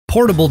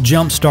Portable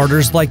jump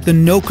starters like the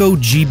NOCO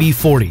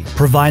GB40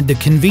 provide the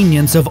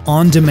convenience of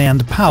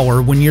on-demand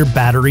power when your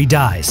battery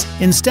dies.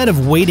 Instead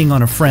of waiting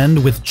on a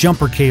friend with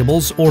jumper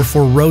cables or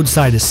for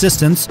roadside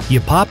assistance, you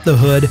pop the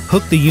hood,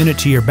 hook the unit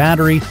to your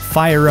battery,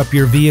 fire up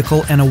your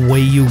vehicle, and away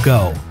you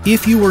go.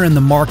 If you are in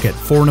the market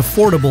for an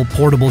affordable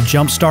portable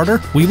jump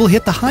starter, we will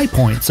hit the high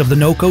points of the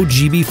NOCO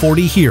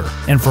GB40 here.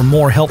 And for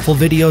more helpful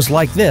videos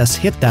like this,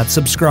 hit that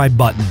subscribe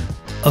button.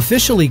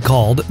 Officially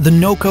called the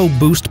NOCO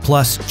Boost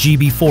Plus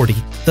GB40,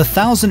 the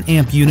 1000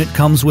 amp unit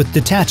comes with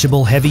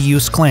detachable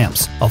heavy-use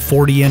clamps, a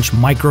 40-inch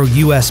micro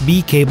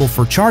USB cable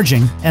for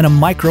charging, and a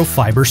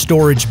microfiber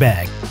storage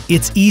bag.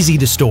 It's easy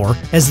to store,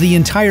 as the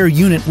entire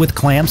unit with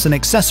clamps and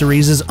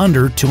accessories is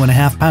under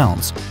 2.5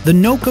 pounds. The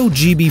NOCO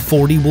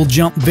GB40 will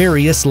jump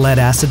various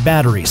lead-acid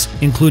batteries,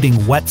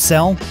 including wet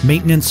cell,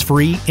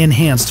 maintenance-free,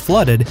 enhanced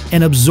flooded,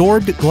 and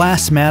absorbed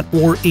glass mat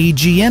or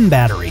AGM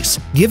batteries.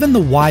 Given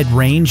the wide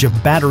range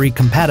of battery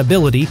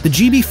compatibility, the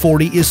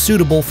GB40 is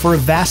suitable for a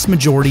vast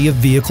majority of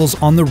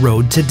vehicles on the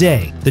road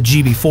today. The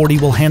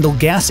GB40 will handle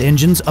gas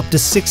engines up to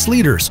 6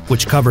 liters,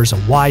 which covers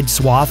a wide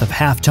swath of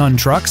half-ton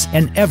trucks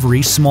and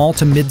every small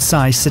to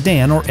mid-size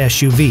sedan or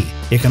SUV.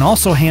 It can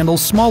also handle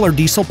smaller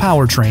diesel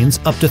powertrains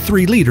up to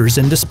 3 liters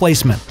in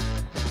displacement.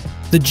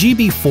 The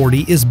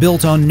GB40 is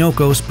built on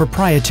NOCO's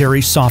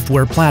proprietary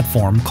software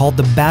platform called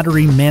the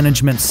Battery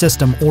Management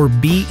System, or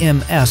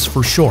BMS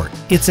for short.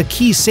 It's a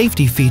key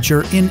safety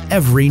feature in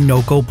every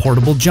NOCO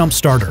portable jump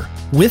starter.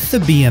 With the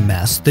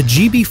BMS, the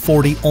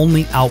GB40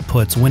 only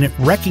outputs when it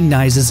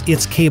recognizes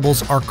its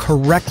cables are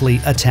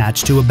correctly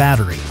attached to a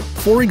battery.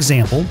 For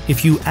example,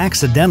 if you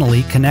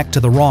accidentally connect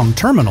to the wrong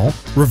terminal,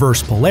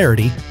 reverse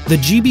polarity, the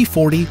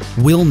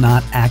GB40 will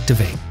not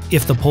activate.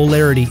 If the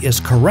polarity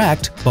is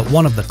correct, but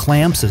one of the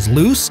clamps is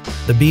loose,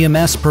 the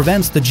BMS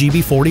prevents the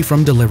GB40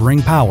 from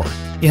delivering power.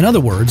 In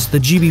other words, the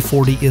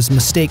GB40 is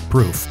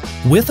mistake-proof.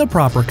 With a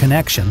proper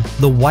connection,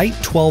 the white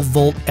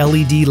 12-volt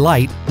LED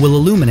light will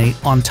illuminate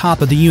on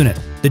top of the unit.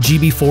 The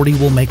GB40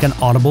 will make an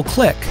audible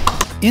click,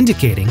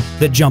 indicating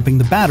that jumping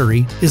the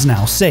battery is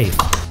now safe.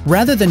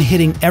 Rather than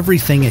hitting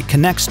everything it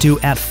connects to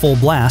at full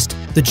blast,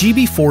 the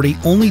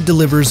GB40 only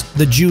delivers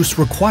the juice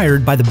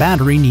required by the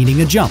battery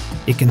needing a jump.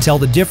 It can tell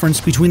the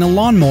difference between a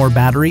lawnmower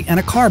battery and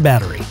a car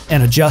battery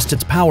and adjust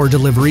its power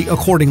delivery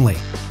accordingly.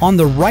 On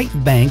the right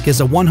bank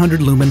is a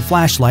 100-lumen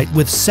flashlight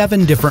with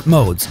 7 different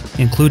modes,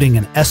 including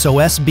an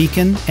SOS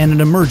beacon and an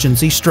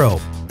emergency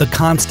strobe. The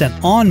constant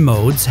on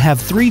modes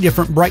have 3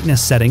 different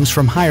brightness settings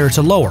from higher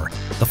to lower.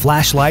 The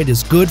flashlight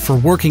is good for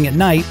working at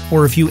night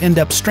or if you end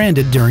up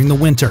stranded during the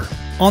winter.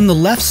 On the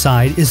left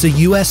side is a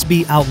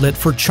USB outlet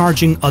for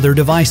charging other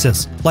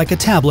devices, like a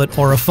tablet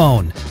or a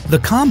phone. The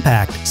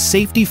compact,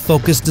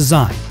 safety-focused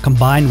design,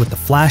 combined with the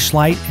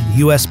flashlight and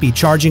USB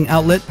charging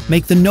outlet,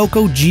 make the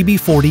NOCO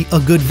GB40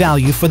 a good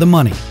value for the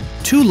money.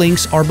 2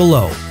 links are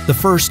below. The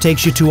first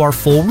takes you to our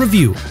full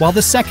review, while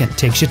the second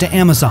takes you to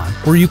Amazon,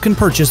 where you can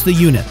purchase the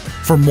unit.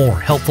 For more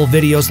helpful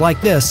videos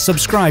like this,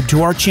 subscribe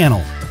to our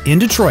channel. In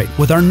Detroit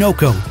with our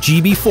NOCO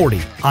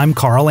GB40, I'm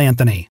Carl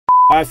Anthony.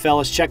 Alright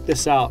fellas, check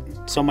this out.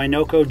 So my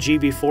NOCO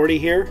GB40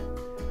 here,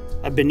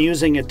 I've been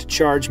using it to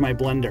charge my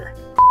blender.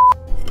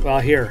 Well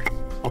here,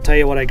 I'll tell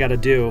you what I gotta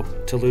do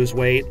to lose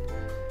weight.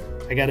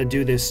 I gotta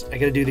do these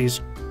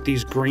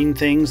green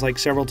things like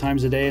several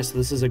times a day. So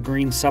this is a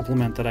green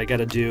supplement that I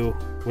gotta do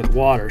with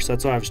water. So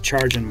that's why I was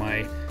charging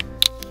my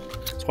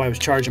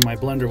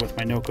blender with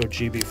my NOCO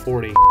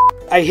GB40.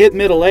 I hit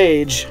middle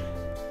age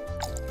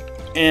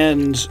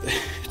and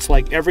it's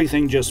like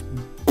everything just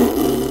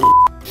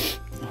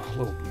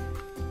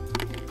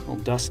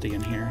dusty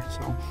in here,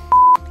 so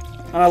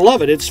and I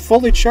love it. It's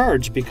fully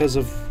charged because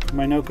of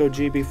my NOCO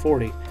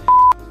GB40.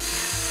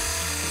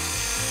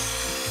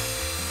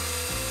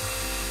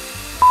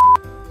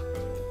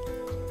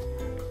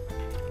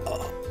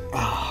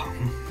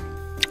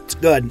 It's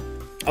good.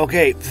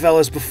 Okay,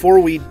 fellas, before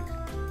we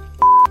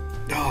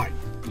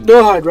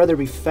I'd rather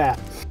be fat.